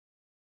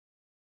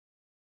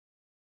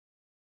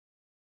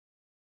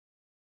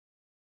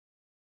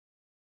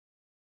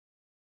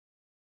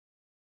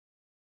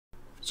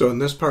So in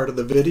this part of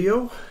the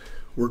video,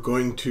 we're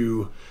going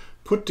to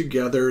put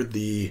together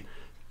the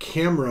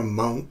camera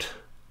mount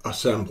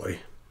assembly.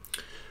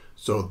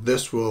 So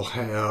this will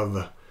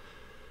have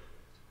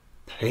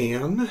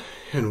pan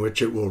in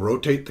which it will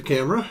rotate the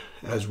camera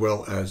as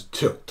well as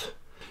tilt.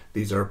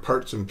 These are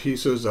parts and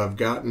pieces I've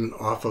gotten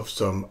off of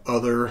some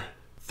other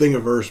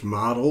Thingiverse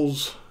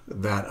models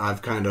that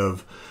I've kind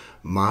of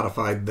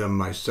modified them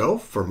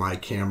myself for my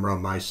camera,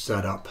 my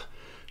setup,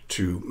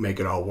 to make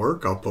it all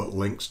work. I'll put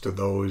links to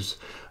those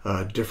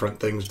different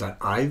things that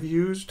I've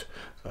used,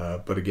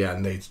 but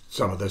again,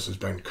 some of this has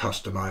been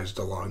customized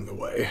along the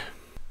way.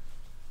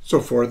 So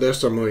for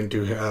this, I'm going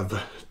to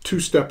have two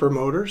stepper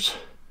motors.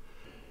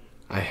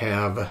 I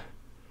have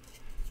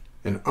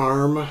an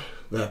arm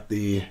that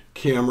the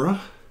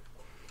camera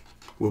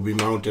will be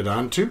mounted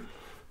onto.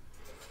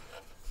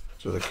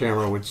 So the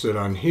camera would sit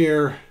on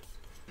here.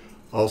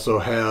 Also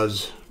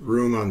has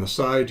room on the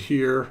side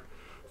here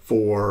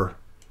for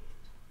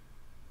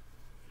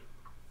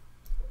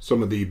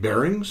some of the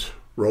bearings,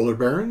 roller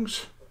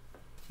bearings.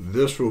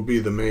 This will be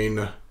the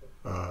main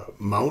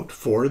mount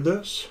for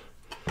this.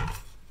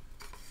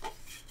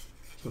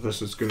 So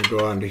this is going to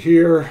go onto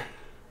here.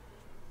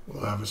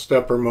 We'll have a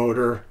stepper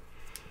motor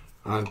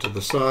onto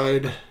the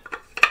side,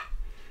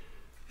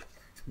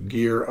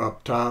 gear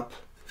up top,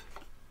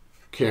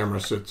 camera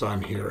sits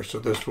on here. So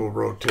this will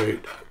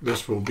rotate.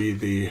 This will be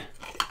the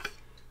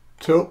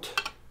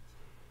tilt,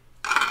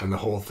 and the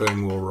whole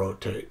thing will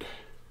rotate.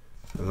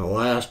 And the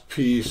last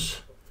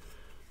piece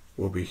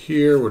will be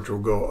here, which will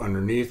go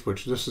underneath,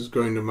 which this is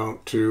going to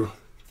mount to.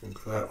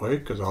 Go that way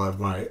because I'll have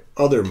my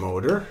other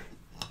motor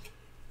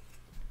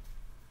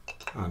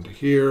onto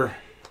here,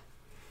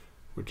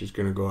 which is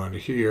going to go onto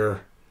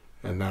here,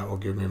 and that will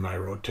give me my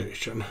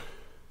rotation.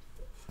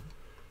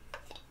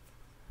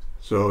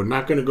 So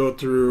not going to go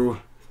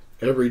through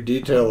every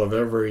detail of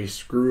every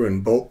screw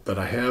and bolt that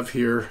I have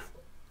here.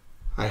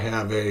 I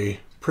have a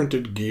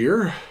printed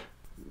gear,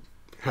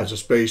 has a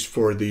space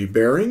for the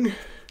bearing,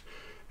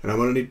 and I'm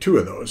going to need two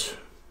of those.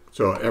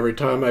 So every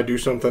time I do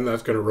something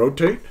that's going to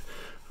rotate,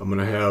 I'm going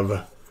to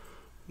have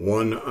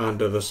one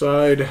onto the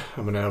side,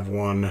 I'm going to have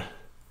one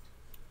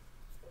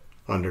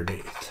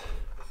underneath.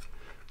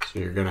 So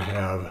you're going to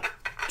have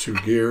two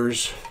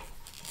gears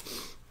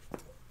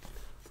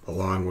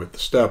along with the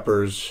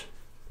steppers.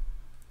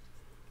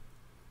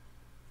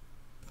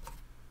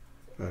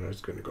 That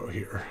is going to go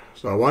here.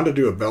 So I want to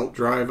do a belt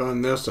drive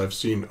on this. I've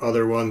seen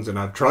other ones, and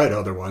I've tried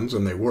other ones,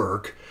 and they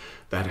work,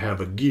 that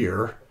have a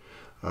gear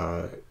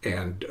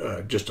and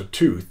just a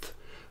tooth,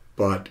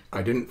 but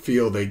I didn't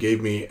feel they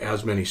gave me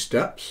as many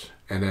steps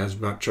and as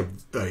much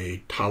of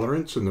a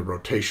tolerance in the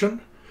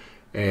rotation,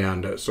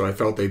 and so I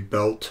felt a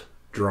belt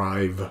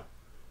drive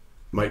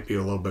might be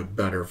a little bit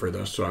better for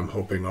this. So I'm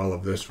hoping all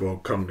of this will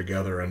come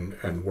together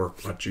and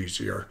work much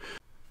easier.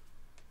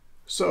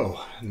 So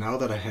now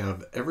that I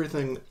have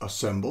everything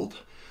assembled,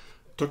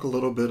 took a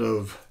little bit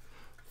of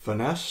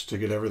finesse to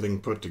get everything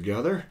put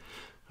together.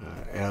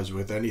 As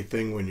with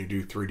anything, when you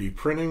do 3D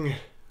printing,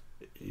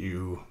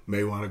 you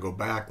may want to go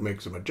back, make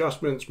some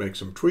adjustments, make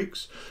some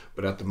tweaks,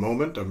 but at the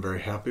moment I'm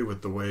very happy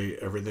with the way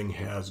everything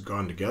has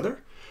gone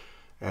together.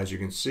 As you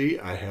can see,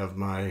 I have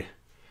my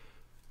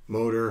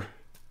motor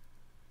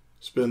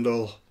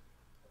spindle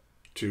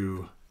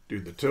to do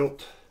the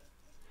tilt.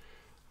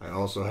 I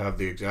also have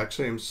the exact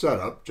same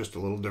setup, just a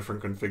little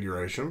different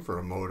configuration for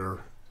a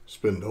motor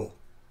spindle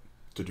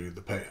to do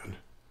the pan.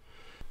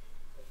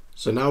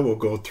 So now we'll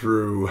go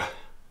through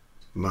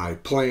my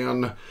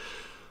plan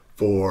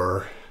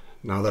for,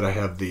 now that I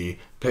have the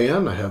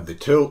pan, I have the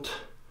tilt,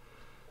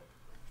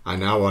 I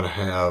now want to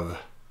have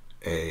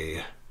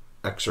a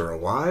X or a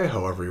Y,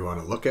 however you want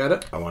to look at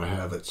it. I want to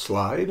have it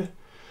slide,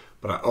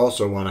 but I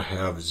also want to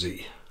have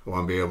Z. I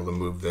want to be able to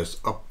move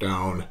this up,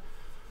 down,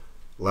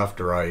 left,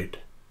 right,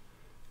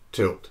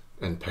 tilt,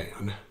 and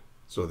pan.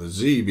 So the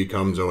Z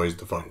becomes always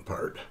the fun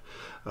part.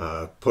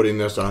 Putting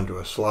this onto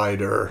a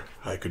slider,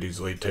 I could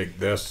easily take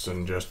this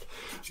and just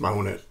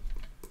mount it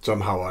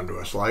somehow onto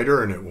a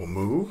slider and it will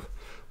move,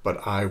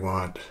 but I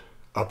want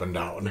up and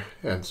down.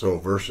 And so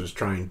versus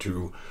trying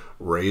to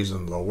raise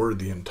and lower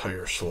the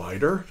entire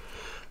slider,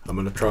 I'm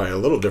going to try a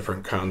little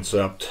different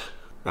concept.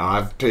 Now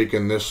I've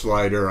taken this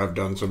slider, I've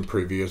done some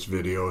previous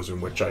videos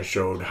in which I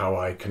showed how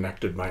I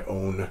connected my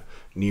own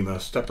Nema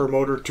stepper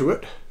motor to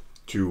it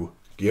to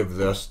give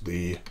this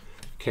the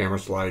camera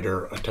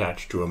slider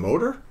attached to a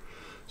motor.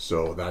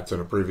 So that's in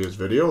a previous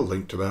video,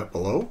 link to that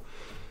below.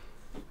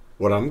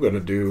 What I'm going to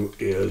do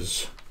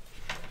is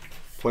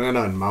plan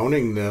on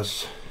mounting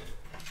this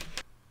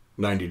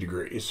 90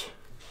 degrees.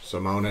 So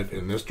mount it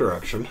in this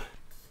direction,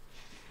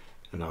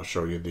 and I'll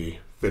show you the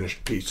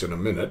finished piece in a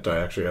minute. I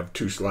actually have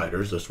two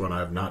sliders. This one I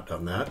have not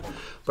done that,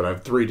 but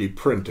I've 3D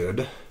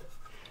printed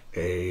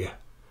a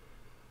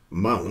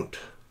mount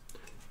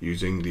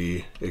using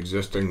the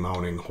existing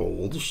mounting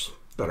holes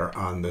that are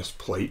on this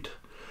plate.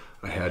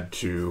 I had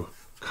to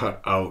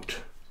cut out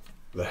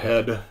the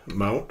head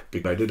mount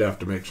because I did have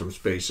to make some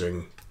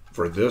spacing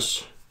for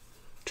this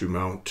to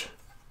mount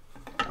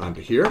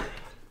onto here.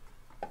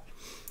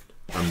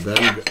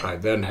 I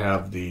then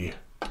have the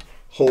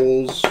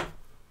holes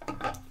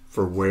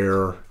for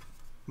where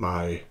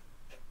my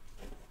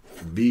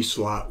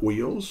V-slot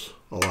wheels,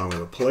 along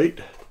with a plate.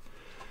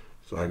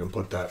 So I can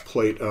put that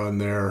plate on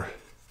there,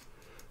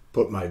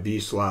 put my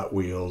V-slot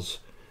wheels,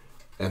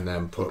 and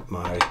then put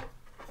my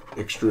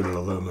extruded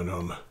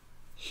aluminum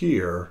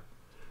here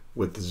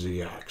with the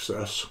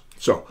Z-axis.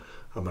 So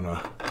I'm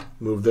gonna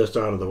move this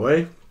out of the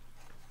way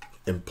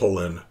and pull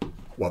in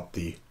what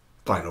the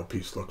final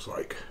piece looks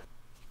like.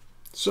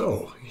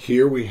 So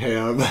here we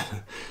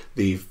have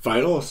the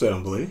final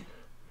assembly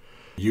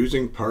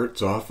using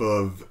parts off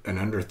of an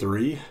Ender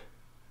 3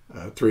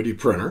 3D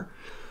printer.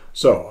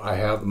 So I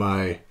have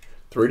my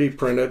 3D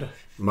printed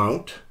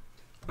mount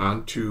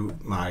onto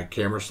my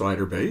camera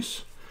slider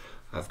base.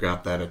 I've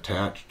got that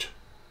attached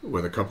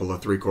with a couple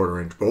of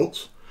 3/4 inch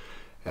bolts.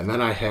 And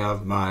then I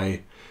have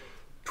my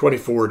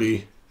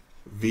 2040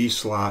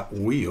 V-slot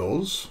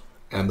wheels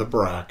and the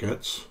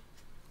brackets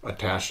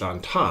attached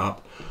on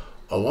top,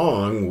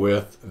 along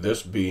with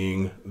this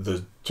being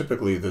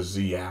typically the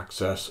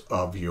Z-axis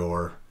of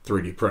your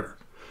 3D printer.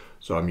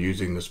 So I'm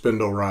using the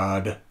spindle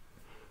rod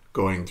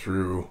going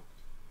through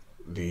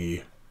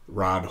the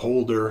rod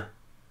holder,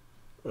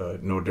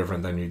 no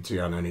different than you'd see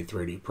on any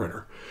 3D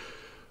printer.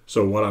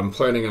 So what I'm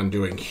planning on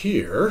doing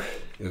here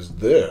is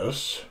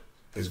this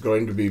is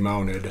going to be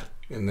mounted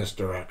in this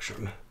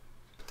direction.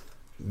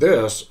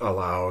 This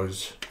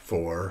allows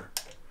for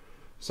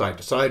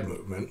side-to-side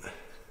movement,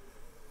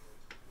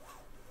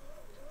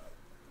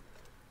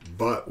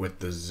 but with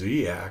the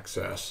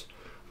Z-axis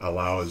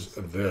allows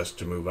this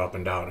to move up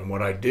and down. And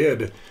what I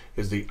did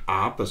is the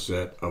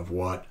opposite of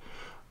what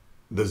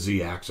the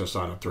Z-axis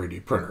on a 3D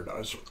printer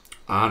does.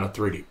 On a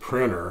 3D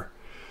printer,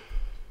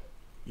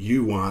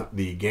 you want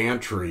the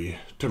gantry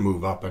to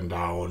move up and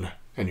down,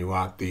 and you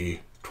want the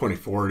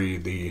 2040,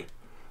 the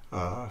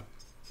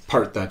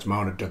part that's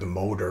mounted to the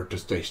motor, to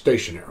stay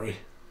stationary.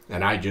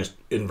 And I just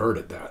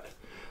inverted that.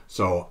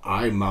 So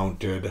I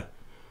mounted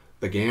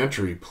the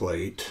gantry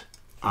plate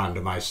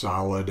onto my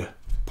solid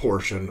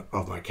portion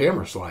of my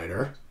camera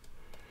slider.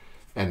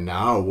 And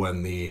now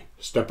when the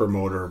stepper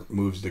motor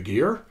moves the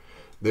gear,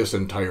 this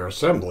entire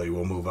assembly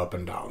will move up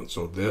and down.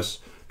 So this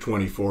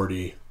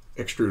 2040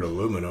 extruded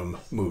aluminum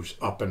moves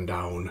up and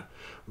down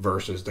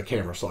versus the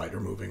camera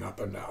slider moving up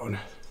and down.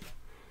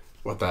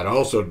 What that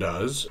also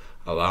does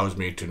allows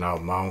me to now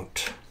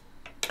mount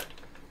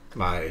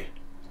my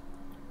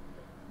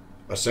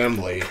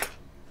assembly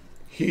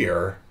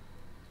here,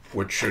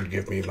 which should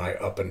give me my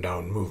up and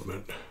down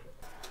movement.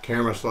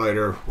 Camera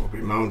slider will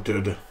be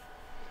mounted,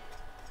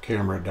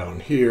 camera down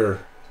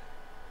here,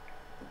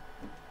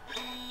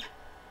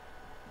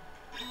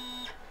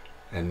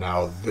 and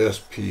now this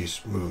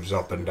piece moves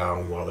up and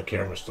down while the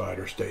camera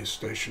slider stays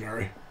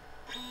stationary.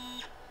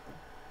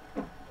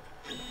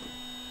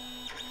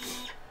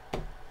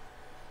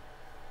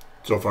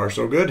 So far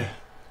so good.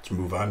 Let's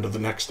move on to the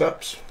next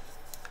steps.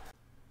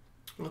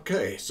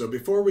 Okay, so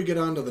before we get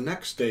on to the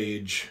next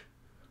stage,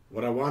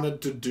 what I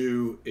wanted to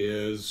do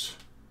is,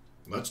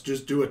 let's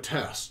just do a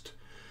test.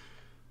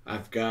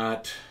 I've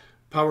got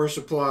power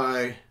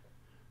supply,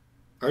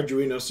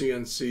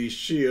 Arduino-CNC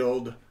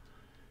Shield,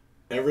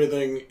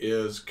 everything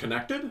is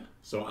connected.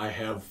 So I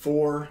have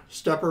 4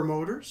 stepper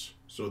motors.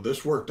 So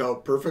this worked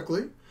out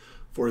perfectly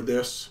for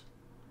this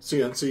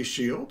CNC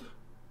Shield.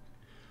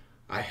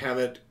 I have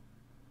it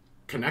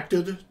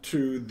connected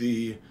to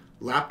the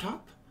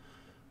laptop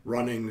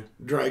running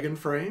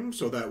Dragonframe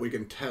so that we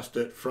can test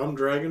it from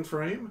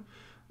Dragonframe.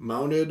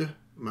 Mounted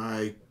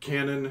my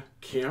Canon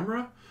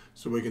camera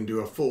so we can do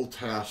a full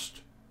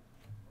test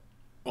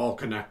all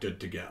connected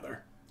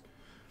together.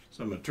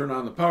 So I'm going to turn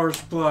on the power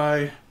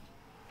supply.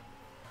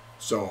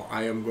 So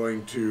I am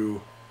going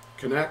to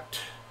connect,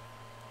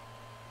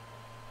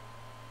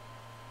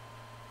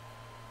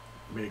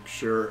 make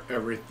sure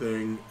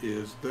everything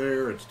is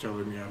there. It's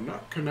telling me I'm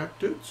not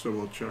connected, so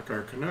we'll check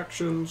our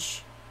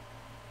connections.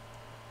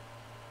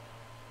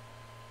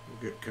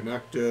 We'll get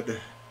connected.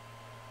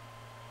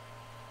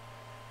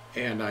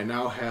 And I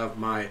now have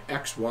my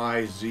X,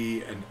 Y,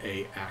 Z, and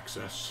A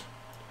axis.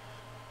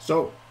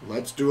 So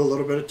let's do a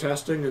little bit of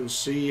testing and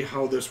see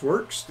how this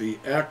works. The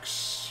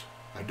X,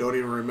 I don't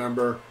even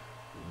remember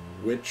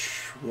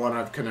which one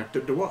I've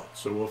connected to what,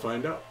 so we'll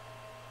find out.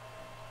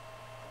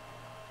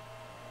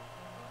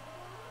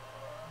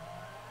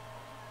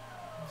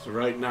 So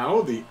right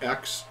now the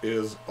X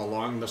is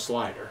along the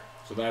slider.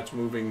 So that's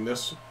moving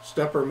this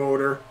stepper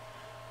motor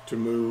to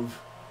move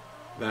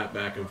that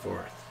back and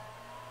forth,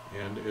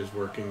 and is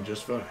working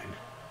just fine.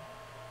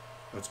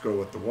 Let's go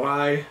with the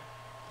Y.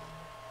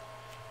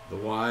 The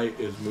Y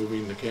is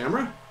moving the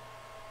camera.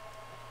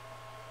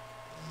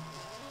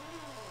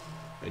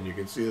 And you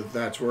can see that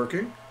that's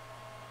working.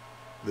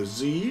 The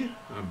Z,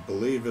 I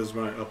believe, is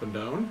my up and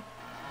down.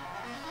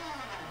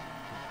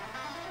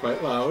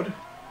 Quite loud.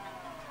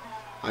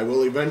 I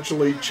will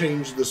eventually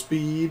change the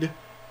speed,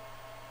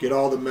 get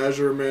all the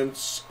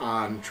measurements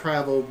on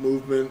travel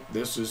movement.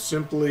 This is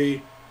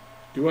simply,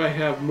 do I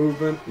have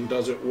movement and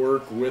does it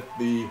work with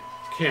the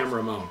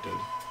camera mounted?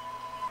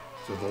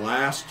 So the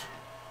last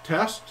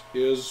test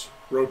is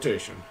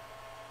rotation.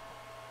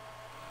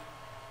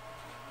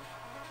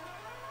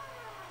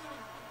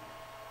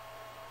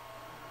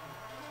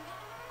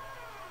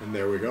 And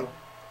there we go.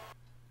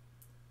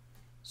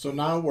 So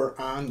now we're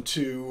on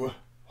to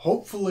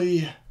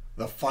hopefully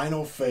the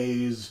final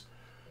phase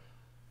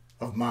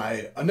of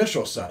my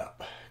initial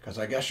setup, because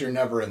I guess you're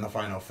never in the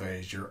final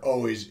phase. You're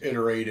always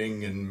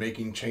iterating and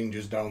making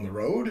changes down the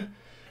road.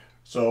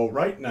 So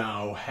right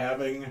now,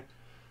 having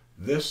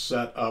this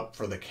set up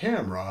for the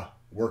camera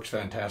works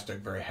fantastic,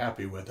 very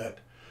happy with it.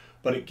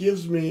 But it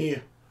gives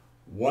me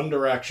one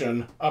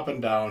direction, up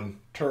and down,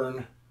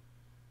 turn,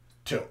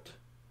 tilt.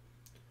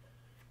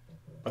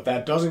 But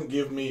that doesn't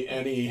give me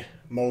any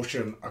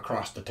motion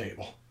across the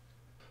table.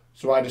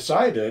 So I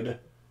decided,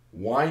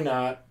 why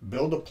not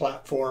build a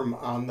platform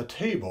on the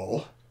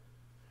table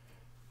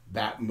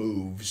that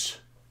moves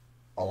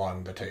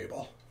along the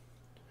table?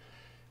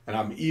 And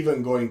I'm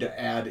even going to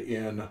add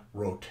in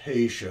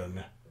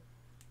rotation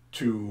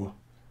to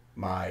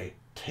my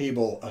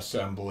table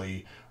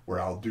assembly where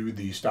I'll do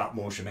the stop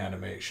motion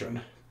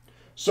animation.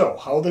 So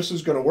how this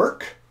is going to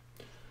work,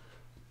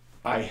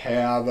 I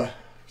have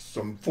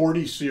some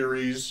 40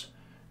 series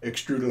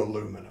extruded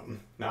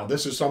aluminum. Now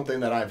this is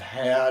something that I've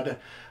had.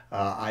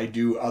 I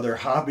do other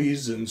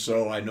hobbies, and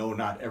so I know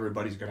not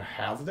everybody's going to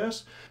have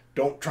this.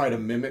 Don't try to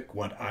mimic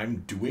what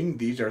I'm doing.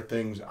 These are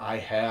things I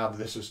have.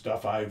 This is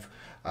stuff I've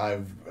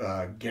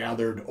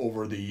gathered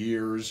over the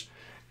years.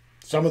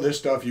 Some of this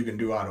stuff you can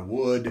do out of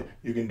wood,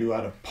 you can do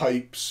out of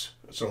pipes.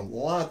 So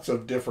lots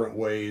of different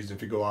ways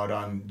if you go out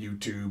on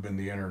YouTube and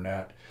the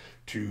internet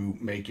to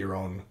make your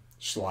own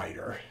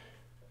slider.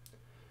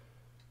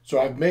 So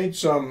I've made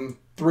some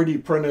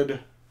 3D printed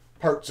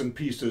parts and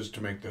pieces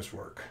to make this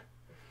work.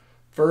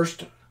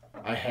 First,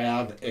 I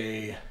have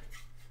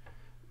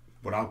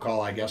what I'll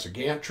call, I guess, a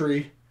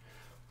gantry.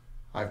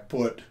 I've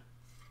put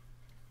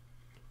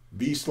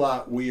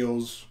V-slot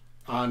wheels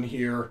on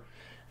here,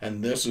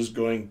 and this is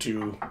going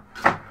to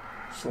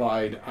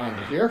slide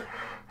onto here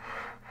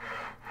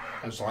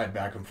and slide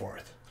back and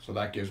forth. So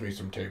that gives me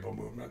some table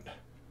movement.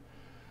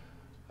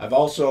 I've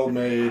also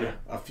made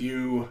a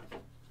few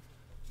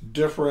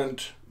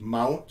different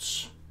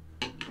mounts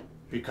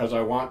because I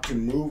want to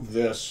move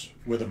this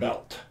with a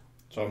belt.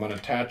 So I'm going to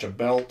attach a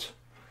belt.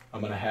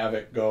 I'm going to have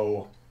it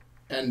go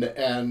end to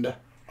end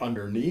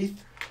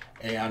underneath,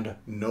 and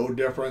no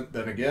different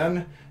than,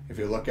 again, if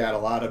you look at a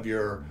lot of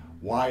your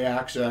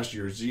Y-axis,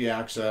 your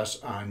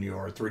Z-axis on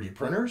your 3D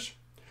printers,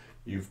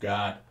 you've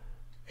got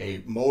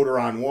a motor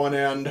on one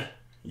end,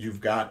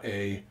 you've got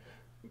a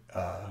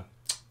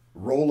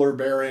roller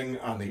bearing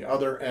on the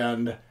other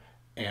end,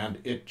 and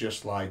it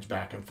just slides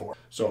back and forth.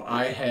 So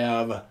I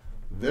have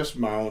this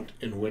mount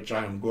in which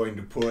I'm going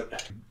to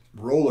put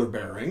roller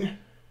bearing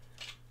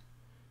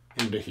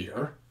into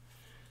here.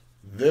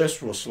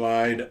 This will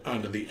slide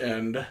onto the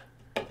end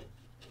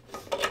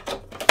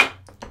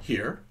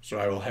here, so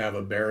I will have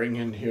a bearing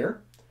in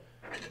here.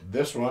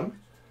 This one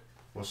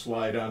will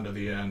slide onto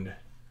the end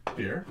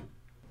here.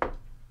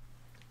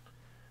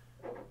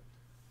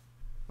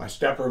 My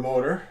stepper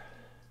motor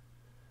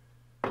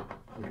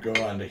would go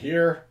onto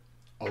here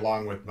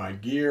along with my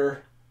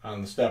gear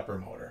on the stepper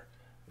motor.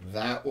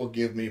 That will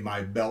give me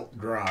my belt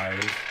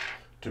drive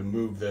to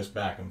move this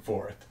back and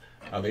forth.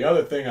 Now the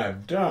other thing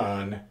I've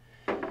done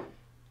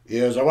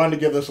is I wanted to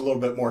give this a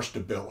little bit more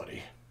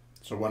stability.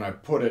 So when I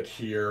put it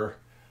here,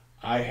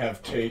 I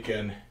have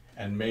taken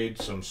and made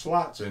some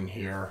slots in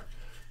here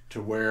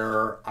to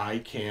where I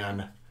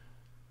can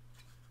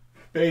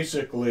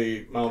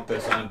basically mount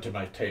this onto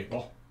my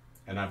table.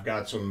 And I've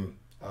got some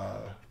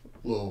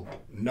little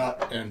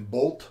nut and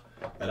bolt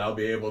that I'll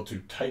be able to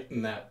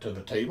tighten that to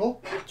the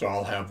table. So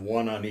I'll have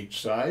one on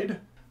each side.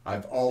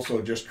 I've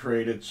also just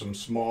created some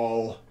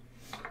small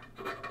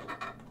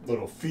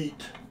little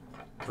feet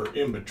for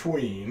in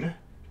between,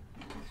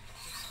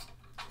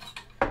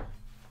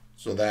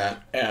 so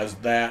that as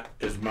that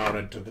is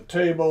mounted to the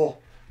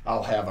table,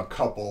 I'll have a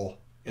couple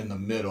in the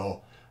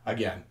middle,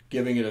 again,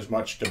 giving it as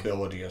much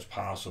stability as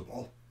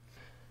possible.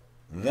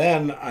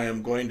 Then I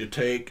am going to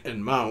take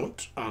and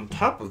mount on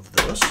top of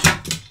this,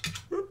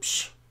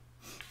 oops,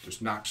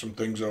 just knock some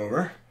things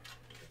over,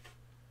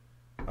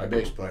 my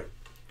base plate.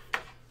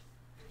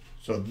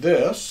 So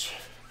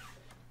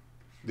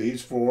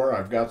these four,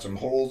 I've got some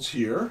holes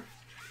here,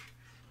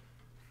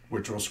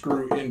 which will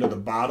screw into the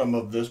bottom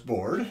of this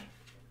board,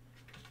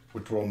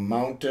 which will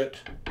mount it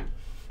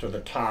to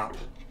the top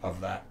of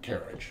that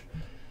carriage.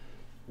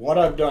 What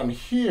I've done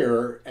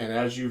here, and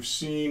as you've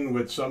seen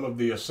with some of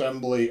the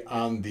assembly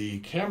on the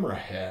camera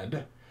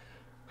head,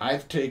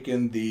 I've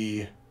taken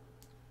the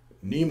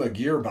Nema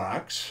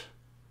gearbox,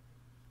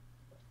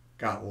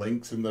 got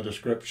links in the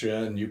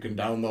description, you can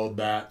download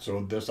that,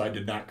 so this I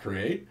did not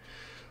create,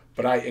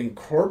 but I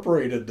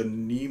incorporated the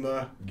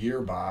Nema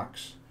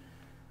gearbox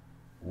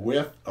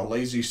with a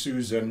Lazy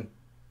Susan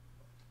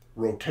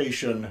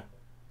rotation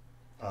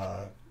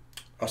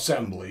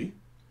assembly,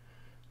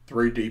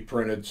 3D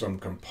printed some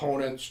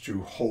components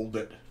to hold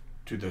it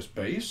to this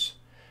base,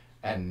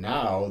 and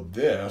now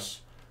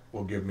this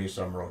will give me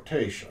some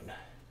rotation.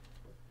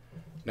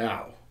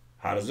 Now,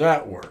 how does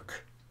that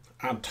work?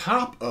 On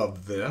top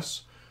of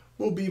this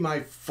will be my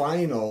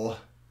final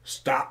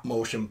stop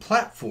motion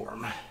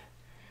platform.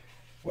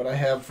 What I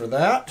have for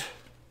that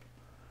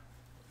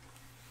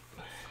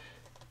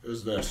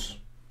is this.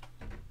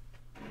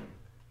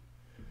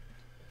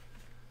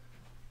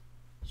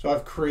 So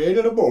I've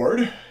created a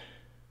board,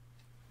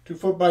 2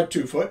 foot by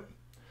 2 foot,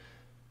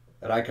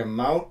 that I can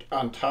mount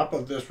on top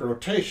of this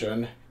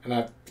rotation, and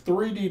I've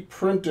 3D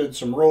printed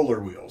some roller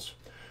wheels.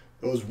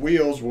 Those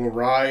wheels will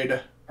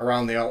ride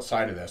around the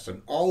outside of this,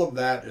 and all of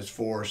that is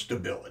for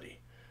stability.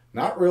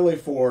 Not really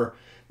for,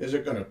 is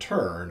it going to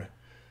turn,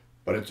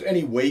 but it's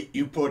any weight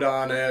you put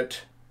on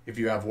it. If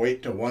you have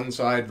weight to one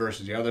side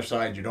versus the other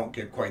side, you don't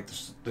get quite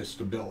the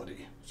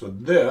stability. So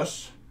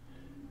this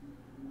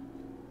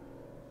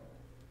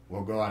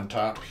will go on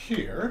top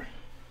here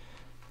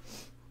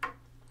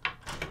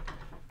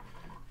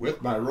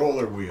with my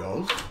roller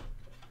wheels.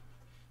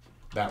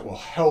 That will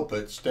help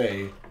it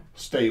stay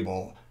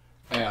stable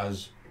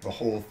as the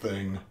whole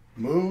thing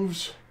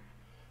moves.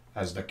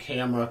 As the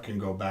camera can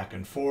go back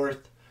and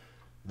forth,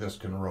 this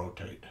can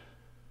rotate.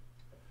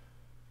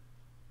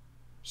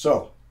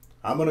 So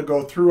I'm going to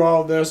go through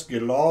all this,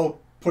 get it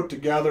all put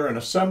together and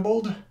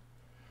assembled.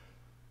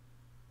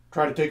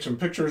 Try to take some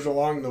pictures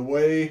along the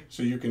way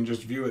so you can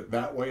just view it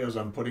that way as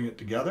I'm putting it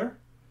together.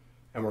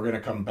 And we're going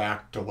to come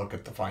back to look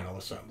at the final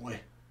assembly.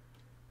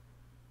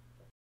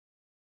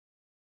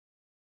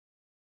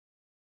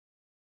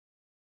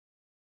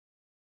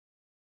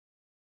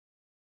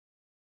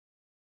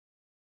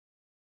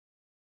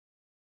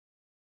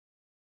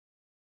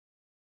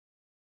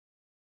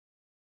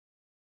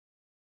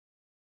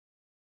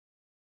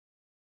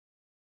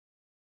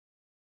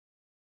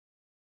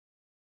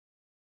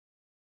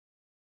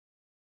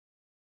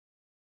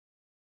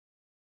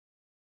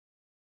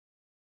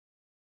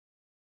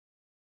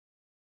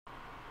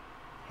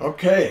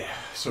 Okay,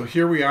 so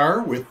here we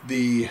are with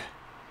the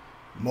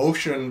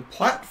motion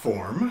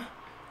platform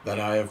that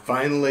I have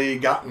finally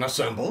gotten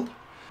assembled.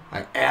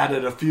 I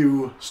added a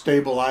few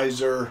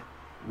stabilizer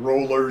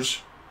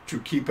rollers to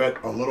keep it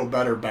a little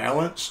better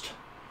balanced.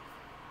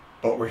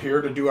 But we're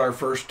here to do our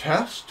first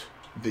test,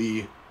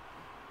 the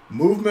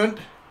movement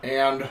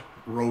and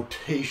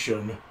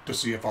rotation, to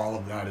see if all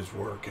of that is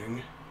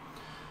working.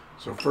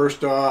 So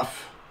first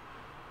off,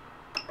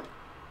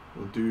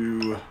 we'll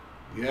do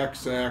the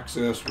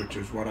x-axis, which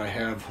is what I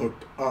have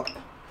hooked up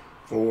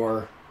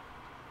for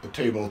the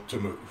table to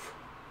move.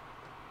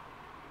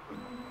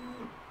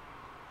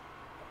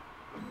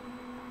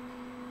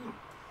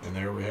 And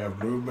there we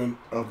have movement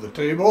of the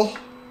table.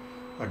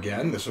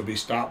 Again, this will be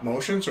stop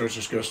motion, so it's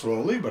just go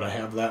slowly, but I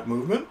have that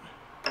movement.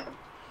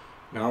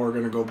 Now we're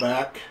going to go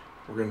back.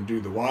 We're going to do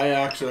the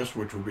y-axis,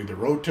 which will be the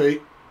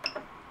rotate.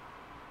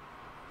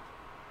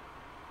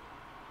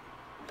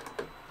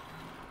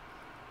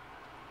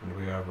 And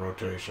we have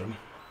rotation.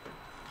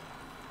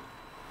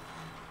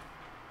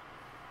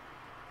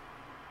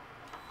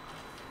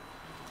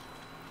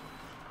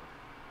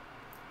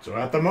 So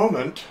at the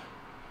moment,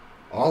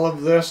 all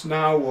of this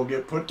now will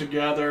get put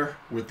together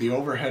with the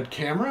overhead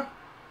camera.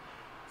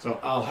 So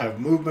I'll have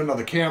movement of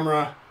the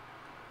camera,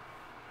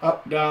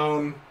 up,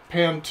 down,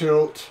 pan,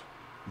 tilt,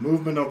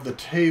 movement of the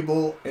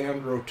table,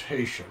 and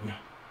rotation.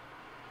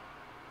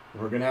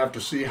 We're going to have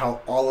to see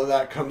how all of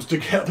that comes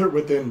together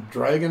within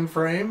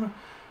Dragonframe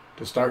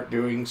to start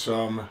doing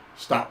some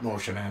stop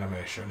motion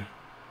animation.